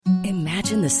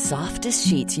Imagine the softest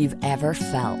sheets you've ever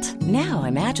felt. Now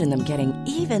imagine them getting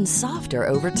even softer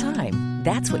over time.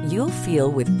 That's what you'll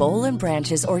feel with Boll &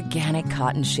 Branch's organic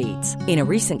cotton sheets. In a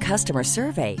recent customer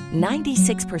survey,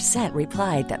 96%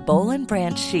 replied that Boll &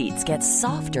 Branch sheets get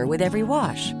softer with every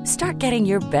wash. Start getting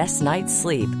your best night's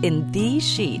sleep in these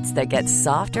sheets that get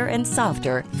softer and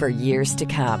softer for years to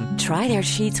come. Try their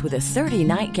sheets with a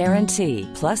 30-night guarantee.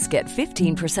 Plus, get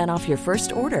 15% off your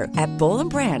first order at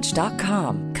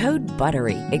bollandbranch.com. Code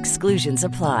BUTTERY. Exclusions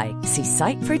apply. See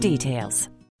site for details.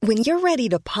 When you're ready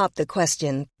to pop the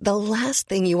question, the last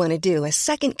thing you want to do is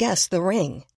second-guess the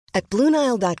ring. At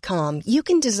BlueNile.com, you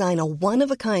can design a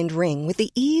one-of-a-kind ring with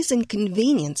the ease and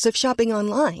convenience of shopping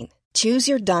online. Choose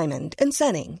your diamond and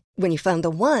setting. When you find the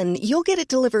one, you'll get it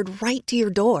delivered right to your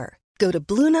door. Go to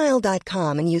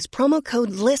BlueNile.com and use promo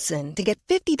code LISTEN to get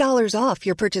 $50 off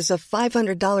your purchase of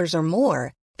 $500 or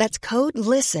more. That's code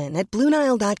LISTEN at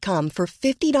BlueNile.com for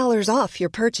 $50 off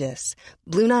your purchase.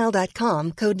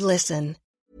 BlueNile.com, code LISTEN.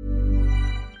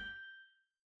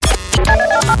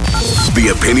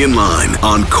 The Opinion Line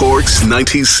on Cork's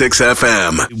 96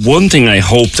 FM. One thing I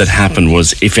hope that happened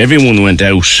was if everyone went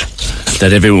out,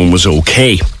 that everyone was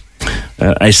okay.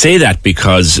 I say that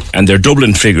because, and they're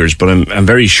Dublin figures, but I'm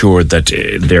very sure that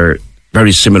they're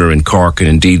very similar in Cork, and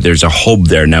indeed there's a hub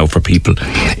there now for people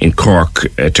in Cork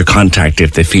to contact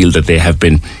if they feel that they have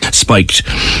been spiked.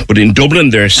 But in Dublin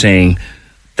they're saying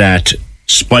that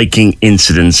spiking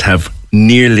incidents have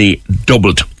nearly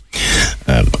doubled.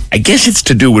 I guess it's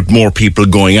to do with more people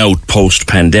going out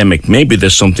post-pandemic. Maybe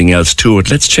there's something else to it.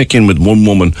 Let's check in with one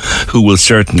woman who will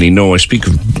certainly know. I speak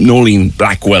of Nolene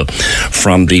Blackwell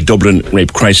from the Dublin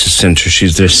Rape Crisis Centre.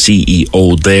 She's their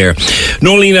CEO there.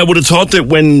 Nolene, I would have thought that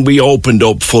when we opened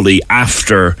up fully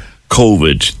after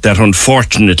COVID, that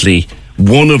unfortunately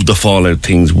one of the fallout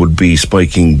things would be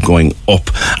spiking going up.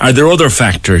 Are there other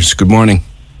factors? Good morning.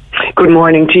 Good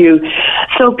morning to you.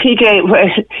 So,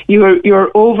 PJ,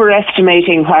 you're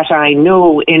overestimating what I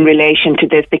know in relation to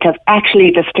this, because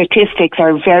actually the statistics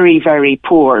are very, very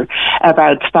poor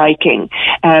about spiking.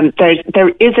 There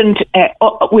isn't.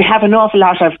 We have an awful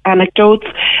lot of anecdotes.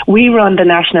 We run the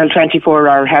National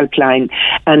 24-Hour Helpline,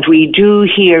 and we do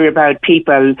hear about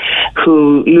people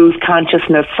who lose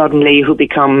consciousness suddenly, who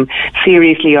become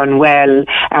seriously unwell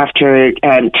after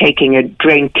taking a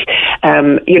drink,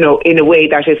 in a way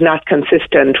that is not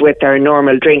consistent with their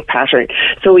normal drink pattern.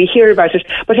 So we hear about it,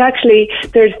 but actually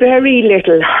there's very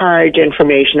little hard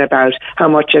information about how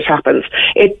much it happens.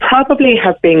 It probably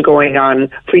has been going on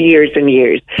for years and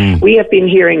years. We have been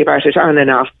hearing about it on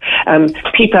and off.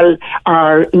 People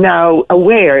are now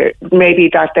aware maybe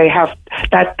that they have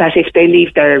that if they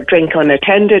leave their drink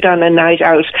unattended on a night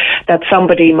out, that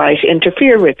somebody might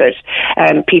interfere with it.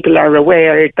 People are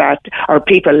aware that,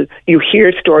 you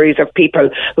hear stories of people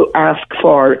who ask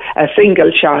for a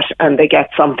single shot and they get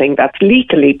something that's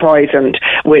lethally poisoned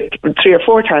with 3 or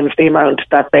 4 times the amount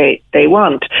that they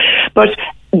want. But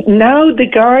now the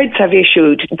guards have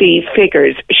issued these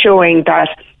figures showing that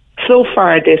so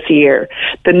far this year,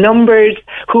 the numbers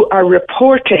who are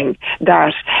reporting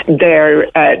that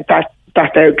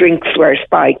their drinks were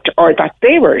spiked, or that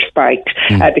they were spiked,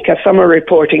 because some are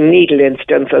reporting needle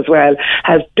incidents as well,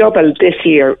 has doubled this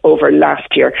year over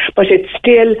last year. But it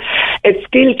still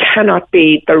cannot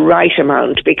be the right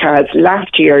amount, because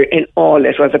last year in all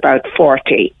it was about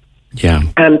 40. Yeah.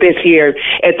 And this year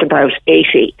it's about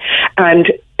 80.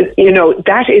 And,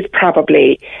 that is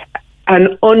probably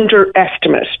an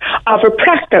underestimate of a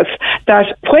practice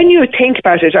that, when you think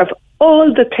about it, of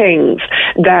all the things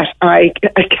that I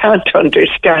can't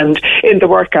understand in the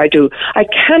work I do, I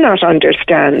cannot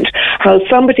understand how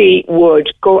somebody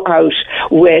would go out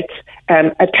with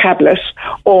a tablet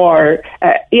or,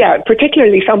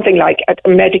 particularly something like a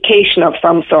medication of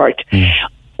some sort,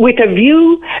 with a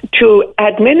view to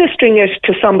administering it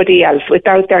to somebody else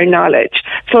without their knowledge,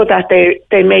 so that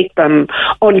they make them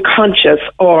unconscious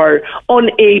or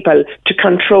unable to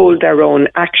control their own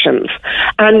actions.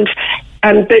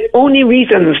 And the only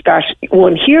reasons that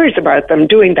one hears about them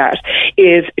doing that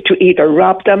is to either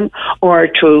rob them or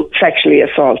to sexually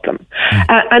assault them.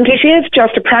 And it is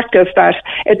just a practice that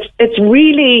it's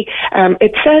really,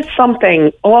 it says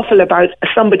something awful about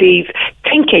somebody's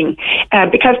thinking,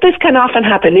 because this can often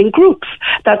happen in groups,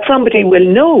 that somebody will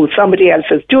know somebody else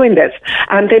is doing this,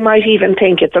 and they might even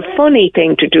think it's a funny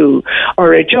thing to do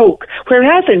or a joke,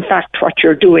 whereas in fact what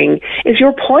you're doing is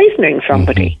you're poisoning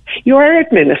somebody. You are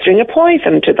administering a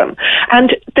poison to them,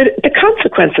 and the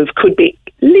consequences could be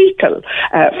lethal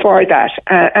for that.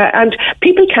 And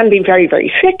people can be very,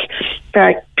 very sick.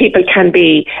 People can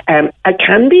be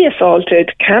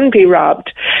assaulted, can be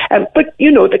robbed. But,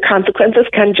 the consequences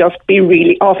can just be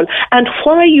really awful. And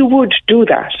why you would do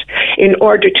that in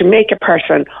order to make a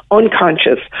person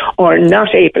unconscious or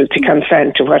not able to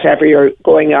consent to whatever you're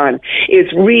going on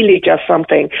is really just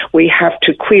something we have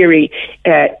to query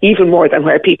even more than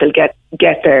where people get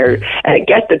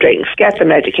the drinks, get the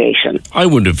medication. I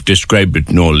would have described it,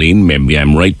 Nolene, maybe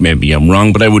I'm right, maybe I'm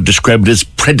wrong, but I would describe it as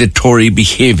predatory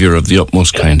behaviour of the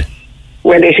utmost kind.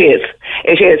 Well, it is.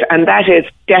 It is, and that is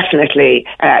definitely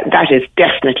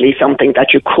something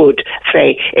that you could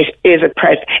say. It is a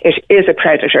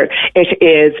predator. It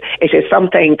is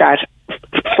something that,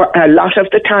 for a lot of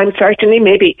the time, certainly,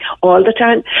 maybe all the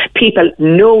time, people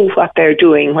know what they're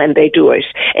doing when they do it.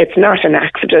 It's not an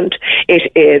accident.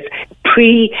 It is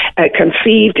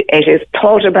preconceived. It is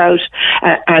thought about,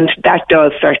 and that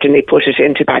does certainly put it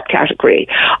into that category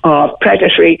of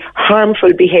predatory,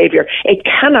 harmful behaviour. It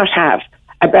cannot have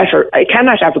a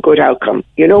good outcome.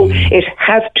 It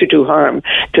has to do harm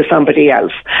to somebody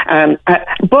else.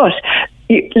 But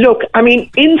look, I mean,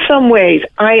 in some ways,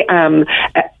 I am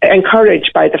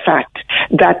encouraged by the fact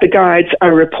that the guards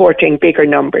are reporting bigger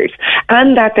numbers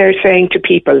and that they're saying to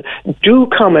people, do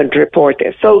come and report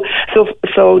this. So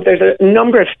there's a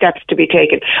number of steps to be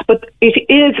taken. But it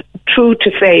is true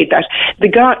to say that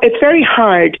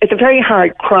it's a very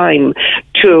hard crime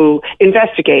to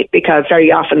investigate, because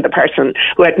very often the person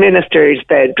who administers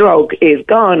the drug is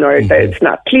gone, or it's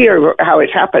not clear how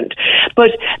it happened.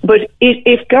 But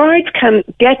if guards can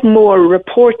get more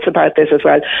reports about this as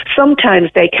well, sometimes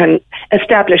they can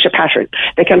establish a pattern.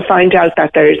 They can find out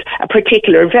that there's a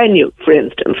particular venue, for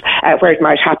instance, where it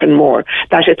might happen more,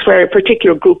 that it's where a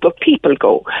particular group of people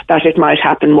go, that it might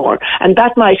happen more, and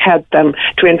that might help them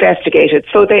to investigate it.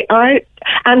 So they are,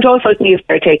 and also it means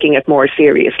they're taking it more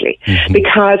seriously.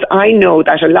 Because I know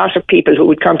that a lot of people who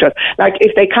would come to us, like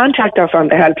if they contact us on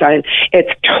the helpline, it's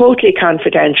totally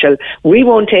confidential. We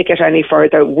won't take it any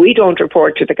further. We don't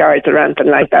report to the guards or anything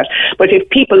like that. But if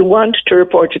people want to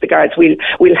report to the guards,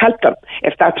 we'll help them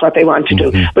if that's what they want to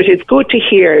do. But it's good to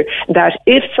hear that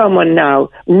if someone now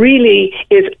really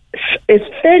is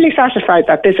fairly satisfied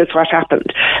that this is what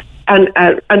happened, and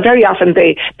very often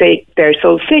they're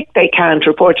so sick they can't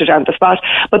report it on the spot,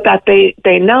 but that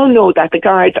they now know that the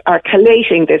guards are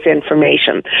collating this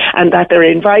information and that they're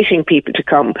inviting people to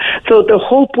come. So the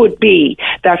hope would be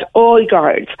that all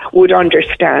guards would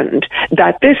understand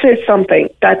that this is something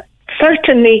that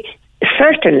certainly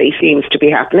seems to be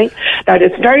happening, that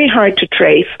it's very hard to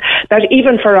trace, that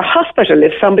even for a hospital,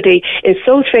 if somebody is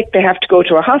so sick they have to go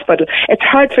to a hospital, it's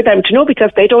hard for them to know because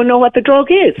they don't know what the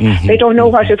drug is. They don't know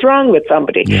what is wrong with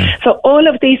somebody. So all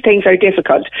of these things are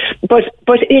difficult, but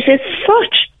it is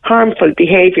such harmful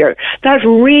behaviour that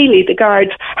really the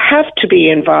guards have to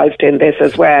be involved in this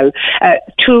as well,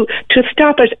 to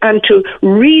stop it and to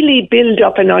really build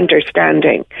up an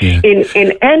understanding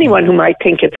in anyone who might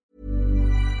think it's.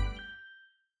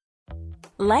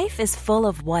 Life is full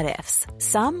of what-ifs.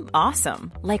 Some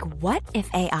awesome, like what if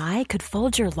AI could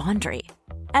fold your laundry?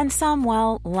 And some,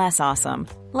 well, less awesome,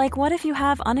 like what if you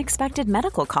have unexpected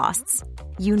medical costs?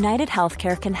 United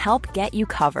Healthcare can help get you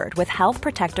covered with Health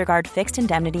Protector Guard fixed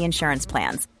indemnity insurance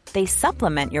plans. They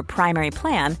supplement your primary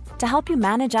plan to help you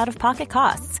manage out-of-pocket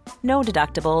costs. No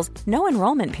deductibles, no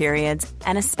enrollment periods,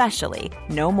 and especially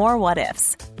no more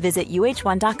what-ifs. Visit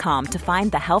uh1.com to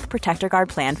find the Health Protector Guard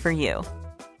plan for you.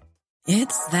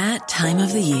 It's that time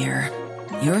of the year.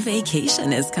 Your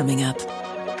vacation is coming up.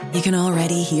 You can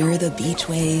already hear the beach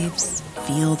waves,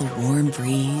 feel the warm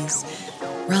breeze,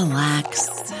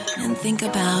 relax, and think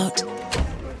about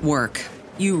work.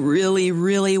 You really,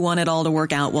 really want it all to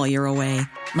work out while you're away.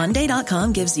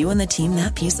 Monday.com gives you and the team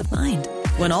that peace of mind.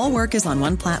 When all work is on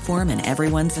one platform and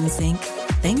everyone's in sync,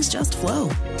 things just flow.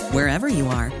 Wherever you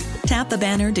are, tap the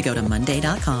banner to go to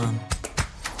Monday.com.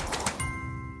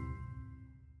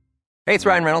 Hey, it's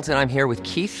Ryan Reynolds, and I'm here with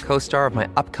Keith, co-star of my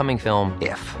upcoming film,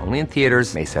 If, only in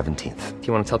theaters May 17th. Do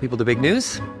you want to tell people the big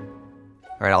news?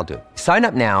 All right, I'll do it. Sign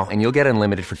up now and you'll get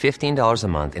unlimited for $15 a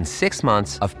month and 6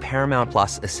 months of Paramount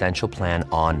Plus Essential Plan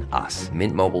on us.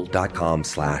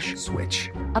 MintMobile.com/switch.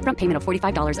 Upfront payment of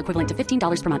 $45 equivalent to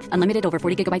 $15 per month. Unlimited over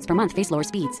 40 gigabytes per month. Face lower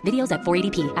speeds. Videos at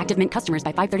 480p. Active Mint customers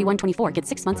by 531.24 get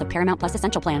 6 months of Paramount Plus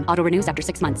Essential Plan. Auto renews after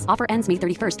 6 months. Offer ends May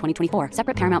 31st, 2024.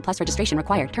 Separate Paramount Plus registration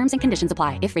required. Terms and conditions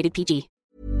apply if rated PG.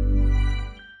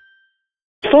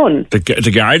 fun.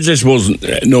 The guards, I suppose,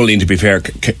 Nolene, to be fair,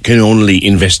 can only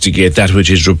investigate that which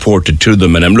is reported to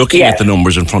them. And I'm looking at the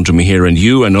numbers in front of me here, and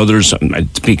you and others,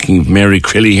 speaking of Mary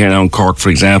Crilly here now in Cork, for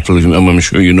example, I'm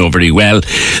sure you know very well.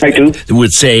 I do.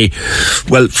 Would say,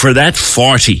 well, for that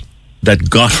 40 that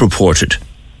got reported,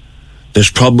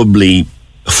 there's probably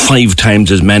 5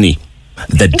 times as many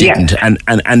that didn't.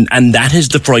 And that is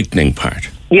the frightening part.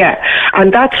 Yeah,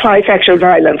 and that's why Sexual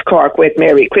Violence Cork, with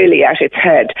Mary Crilly at its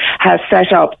head, has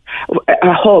set up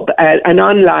a hub, an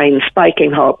online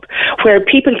spiking hub, where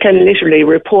people can literally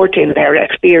report in their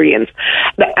experience.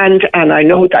 And I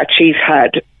know that she's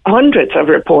had hundreds of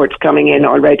reports coming in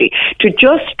already to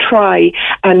just try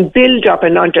and build up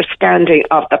an understanding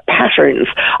of the patterns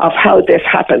of how this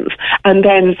happens and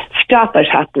then stop it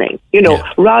happening,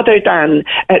 rather than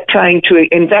trying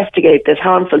to investigate this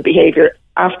harmful behaviour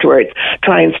afterwards,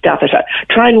 try and stop it.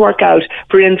 Try and work out,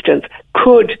 for instance,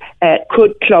 could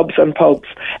clubs and pubs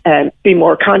be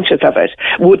more conscious of it?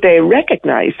 Would they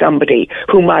recognise somebody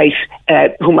who might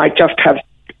just have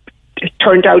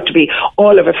turned out to be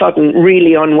all of a sudden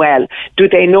really unwell? Do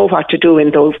they know what to do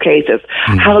in those cases?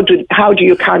 How do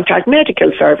you contact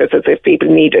medical services if people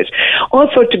need it?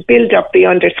 Also, to build up the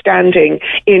understanding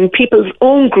in people's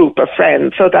own group of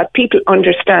friends, so that people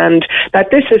understand that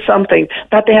this is something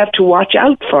that they have to watch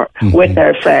out for with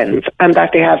their friends, and that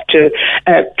they have to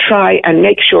try and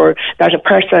make sure that a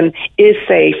person is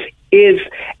safe,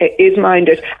 is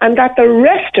minded, and that the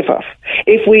rest of us,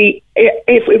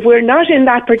 if we're not in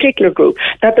that particular group,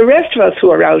 that the rest of us who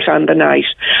are out on the night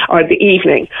or the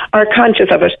evening are conscious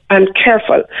of it and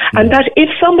careful. And that if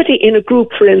somebody in a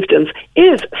group, for instance,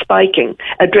 is spiking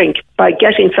a drink by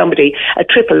getting somebody a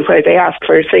triple where they ask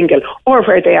for a single or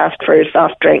where they ask for a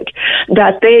soft drink,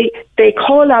 that they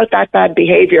call out that bad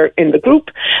behaviour in the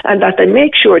group, and that they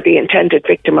make sure the intended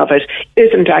victim of it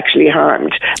isn't actually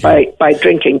harmed by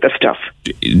drinking the stuff.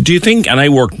 Do you think, and I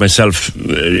worked myself,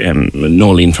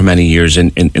 Nolene, for many years in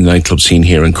the nightclub scene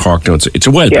here in Cork. Now, it's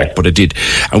a while back, but I did.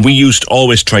 And we used to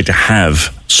always try to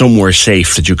have somewhere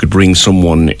safe that you could bring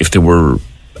someone if they were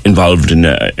involved in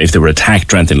if they were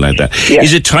attacked or anything like that.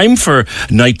 Is it time for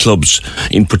nightclubs,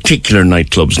 in particular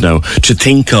nightclubs now, to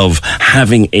think of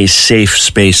having a safe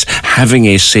space, having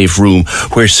a safe room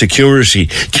where security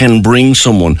can bring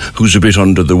someone who's a bit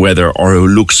under the weather or who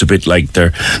looks a bit like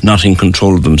they're not in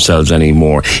control of themselves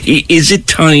anymore? Is it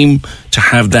time to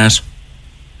have that?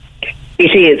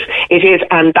 It is,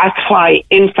 and that's why,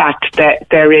 in fact, that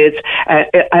there is,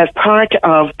 as part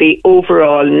of the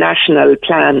overall national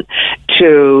plan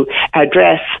to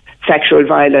address sexual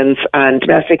violence and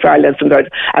domestic violence, and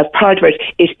as part of it,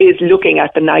 it is looking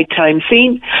at the nighttime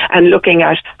scene and looking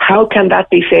at how can that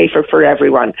be safer for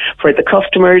everyone, for the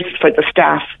customers, for the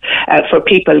staff, for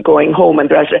people going home, and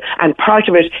the rest. And part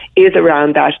of it is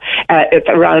around that. It's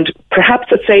around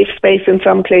perhaps a safe space in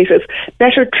some places.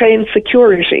 Better trained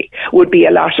security would be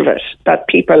a lot of it, that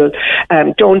people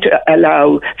don't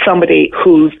allow somebody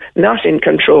who's not in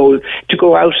control to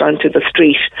go out onto the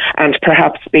street and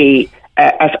perhaps be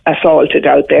assaulted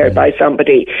out there by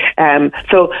somebody.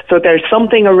 So there's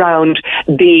something around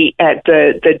the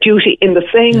duty, in the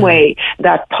same way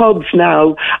that pubs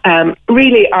now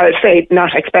really are, say,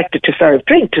 not expected to serve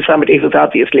drink to somebody who's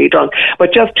obviously drunk,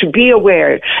 but just to be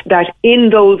aware that in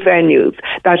those venues,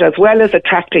 that as well as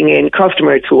attracting in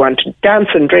customers who want to dance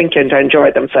and drink and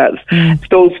enjoy themselves,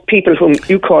 those people whom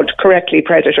you called correctly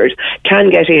predators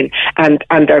can get in, and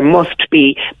there must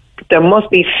be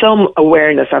some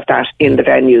awareness of that in the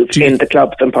venues, in the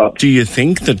clubs and pubs. Do you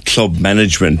think that club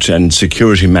management and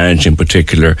security management in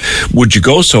particular, would you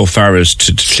go so far as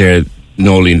to declare,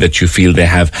 Nolene, that you feel they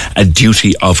have a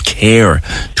duty of care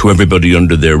to everybody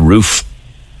under their roof?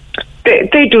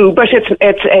 They do, but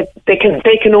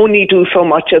they can only do so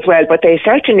much as well. But they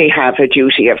certainly have a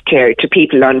duty of care to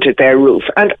people under their roof,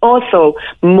 and also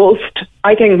most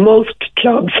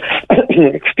clubs,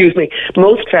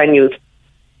 most venues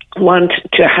want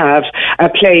to have a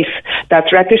place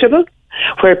that's reputable,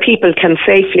 where people can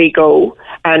safely go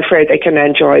and where they can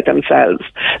enjoy themselves.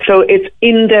 So it's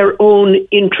in their own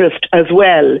interest as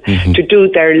well to do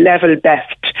their level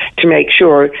best to make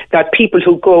sure that people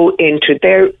who go into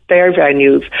their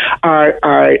venues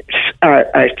are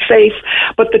safe.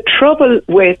 But the trouble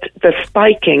with the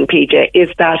spiking, PJ, is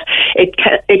that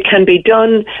it can be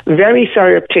done very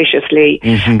surreptitiously,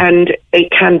 and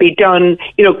it can be done,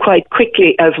 quite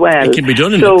quickly as well. It can be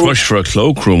done in the Crush for a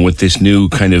Cloakroom with this new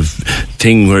kind of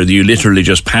thing where you literally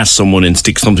just pass someone and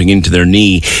stick something into their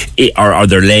knee or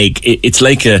their leg. It's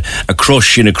like a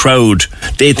crush in a crowd.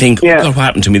 They think, what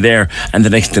happened to me there? And the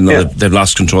next thing they've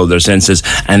lost control of their senses,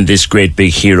 and this great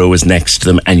big hero is next to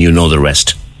them, and you know the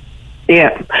rest.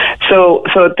 Yeah, so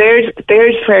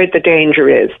there's where the danger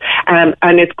is, and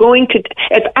it's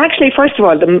actually, first of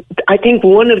all, I think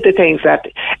one of the things that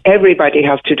everybody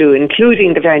has to do,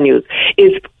 including the venues,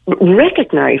 is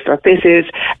recognise that this is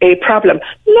a problem.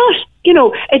 It's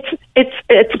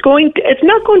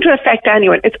not going to affect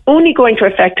anyone. It's only going to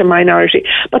affect a minority.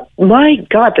 But my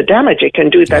God, the damage it can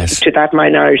do to that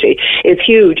minority is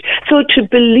huge. So to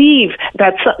believe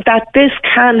that this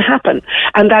can happen,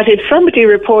 and that if somebody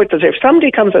reports it, if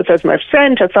somebody comes and says, my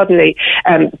friend has suddenly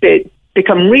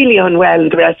become really unwell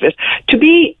and the rest of it, to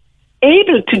be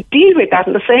able to deal with that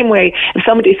in the same way if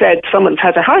somebody said someone's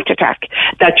had a heart attack,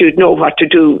 that you'd know what to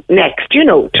do next,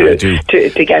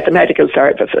 to get the medical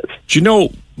services. Do you know,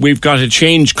 we've got a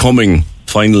change coming,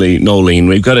 finally, Nolene,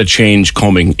 we've got a change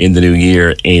coming in the new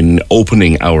year in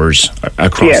opening hours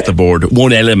across the board.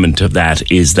 One element of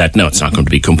that is that, no, it's not going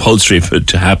to be compulsory for it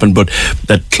to happen, but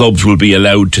that clubs will be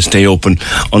allowed to stay open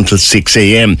until 6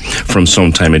 a.m. from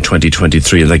sometime in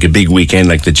 2023. Like a big weekend,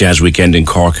 like the Jazz Weekend in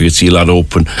Cork, you could see a lot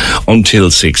open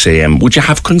until 6 a.m. Would you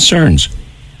have concerns?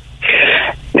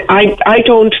 I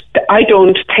don't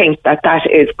think that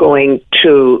is going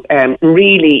to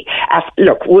really.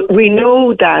 Look, we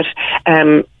know that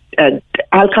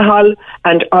alcohol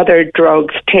and other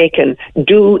drugs taken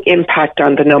do impact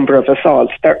on the number of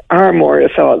assaults. There are more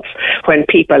assaults when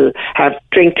people have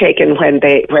drink taken, when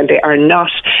they are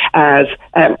not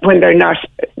when they're not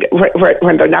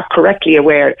correctly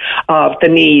aware of the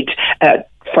need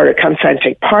for a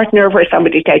consenting partner, where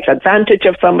somebody takes advantage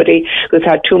of somebody who's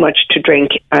had too much to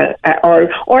drink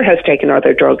or has taken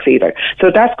other drugs either.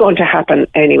 So that's going to happen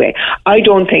anyway. I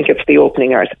don't think it's the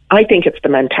opening hours. I think it's the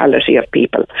mentality of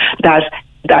people that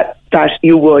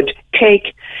you would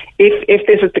take, if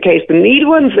this is the case. The need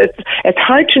ones, it's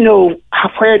hard to know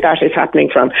where that is happening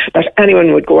from, that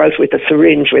anyone would go out with a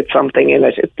syringe with something in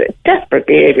it. It's desperate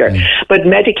behaviour. But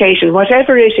medication,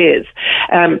 whatever it is,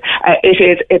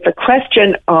 it's a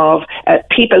question of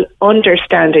people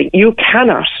understanding you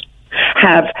cannot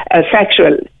have a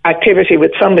sexual activity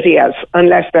with somebody else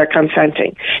unless they're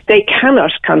consenting. They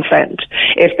cannot consent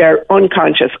if they're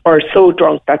unconscious or so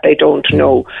drunk that they don't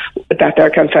know that they're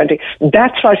consenting.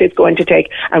 That's what it's going to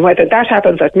take. And whether that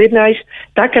happens at midnight,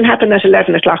 that can happen at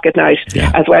 11 o'clock at night,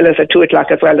 as well as at 2 o'clock,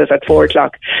 as well as at 4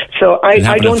 o'clock. So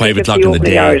I don't think it's the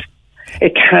opening hours.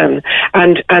 It can,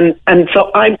 and so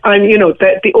I'm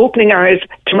the opening hours,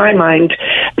 to my mind,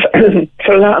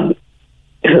 so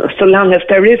long as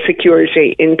there is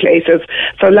security in places,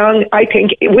 so long, I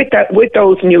think, with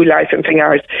those new licensing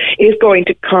hours, is going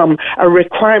to come a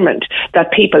requirement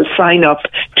that people sign up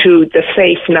to the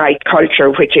safe night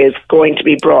culture, which is going to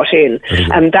be brought in,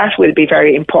 and that will be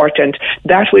very important.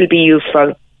 That will be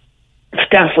useful.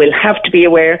 Staff will have to be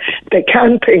aware. They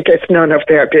can't think it's none of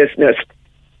their business.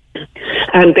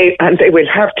 And they will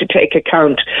have to take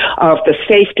account of the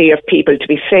safety of people, to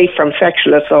be safe from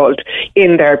sexual assault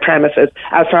in their premises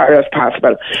as far as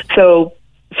possible. So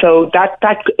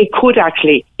that it could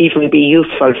actually even be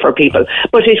useful for people,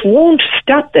 but it won't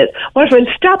stop this. What will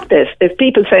stop this is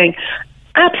people saying,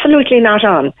 absolutely not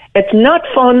on. It's not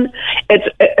fun. It's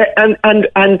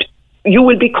and you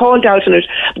will be called out on it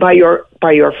by your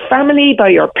family, by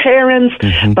your parents,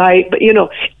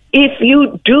 if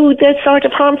you do this sort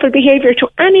of harmful behaviour to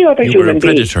any other human being. You are a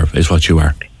predator, is what you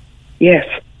are. Yes.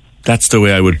 That's the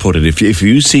way I would put it. If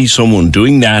you see someone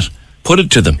doing that, put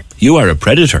it to them. You are a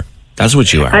predator. That's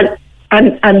what you are.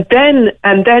 And then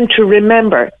to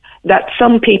remember that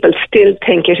some people still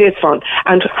think it is fun.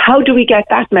 And how do we get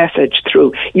that message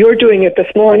through? You're doing it this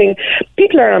morning.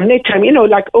 People are on midtime,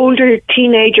 like older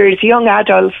teenagers, young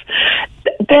adults.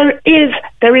 There is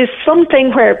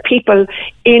something where people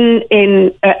in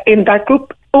that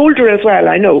group, older as well,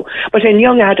 I know, but in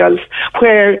young adults,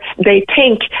 where they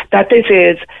think that this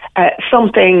is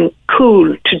something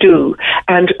cool to do.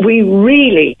 And we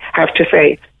really have to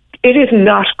say, it is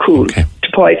not cool to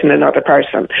poison another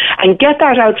person. And get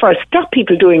that out first. Stop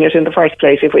people doing it in the first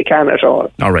place if we can at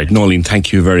all. All right, Nolene,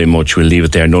 thank you very much. We'll leave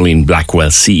it there. Nolene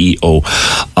Blackwell, CEO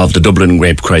of the Dublin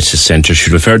Rape Crisis Centre. She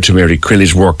referred to Mary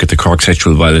Crilly's work at the Cork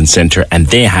Sexual Violence Centre, and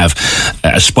they have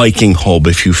a spiking hub.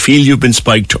 If you feel you've been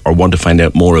spiked or want to find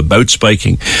out more about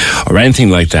spiking or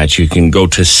anything like that, you can go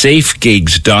to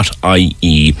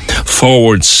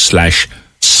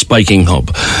safegigs.ie/Spiking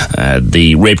Hub.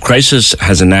 The Rape Crisis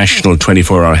has a national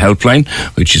 24-hour helpline,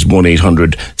 which is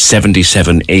 1-800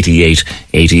 77 88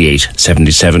 88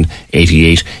 77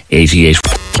 88 88.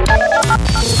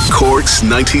 Cork's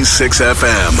 96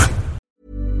 FM.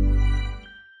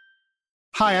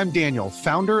 Hi, I'm Daniel,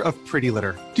 founder of Pretty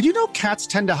Litter. Did you know cats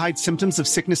tend to hide symptoms of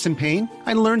sickness and pain?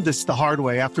 I learned this the hard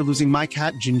way after losing my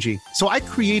cat, Gingy. So I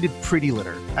created Pretty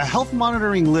Litter, a health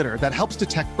monitoring litter that helps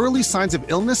detect early signs of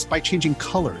illness by changing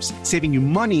colors, saving you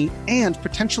money and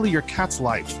potentially your cat's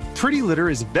life. Pretty Litter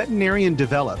is veterinarian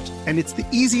developed, and it's the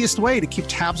easiest way to keep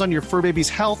tabs on your fur baby's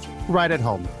health right at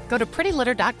home. Go to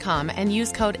prettylitter.com and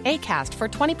use code ACAST for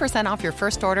 20% off your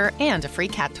first order and a free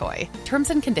cat toy.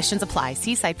 Terms and conditions apply.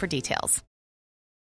 See site for details.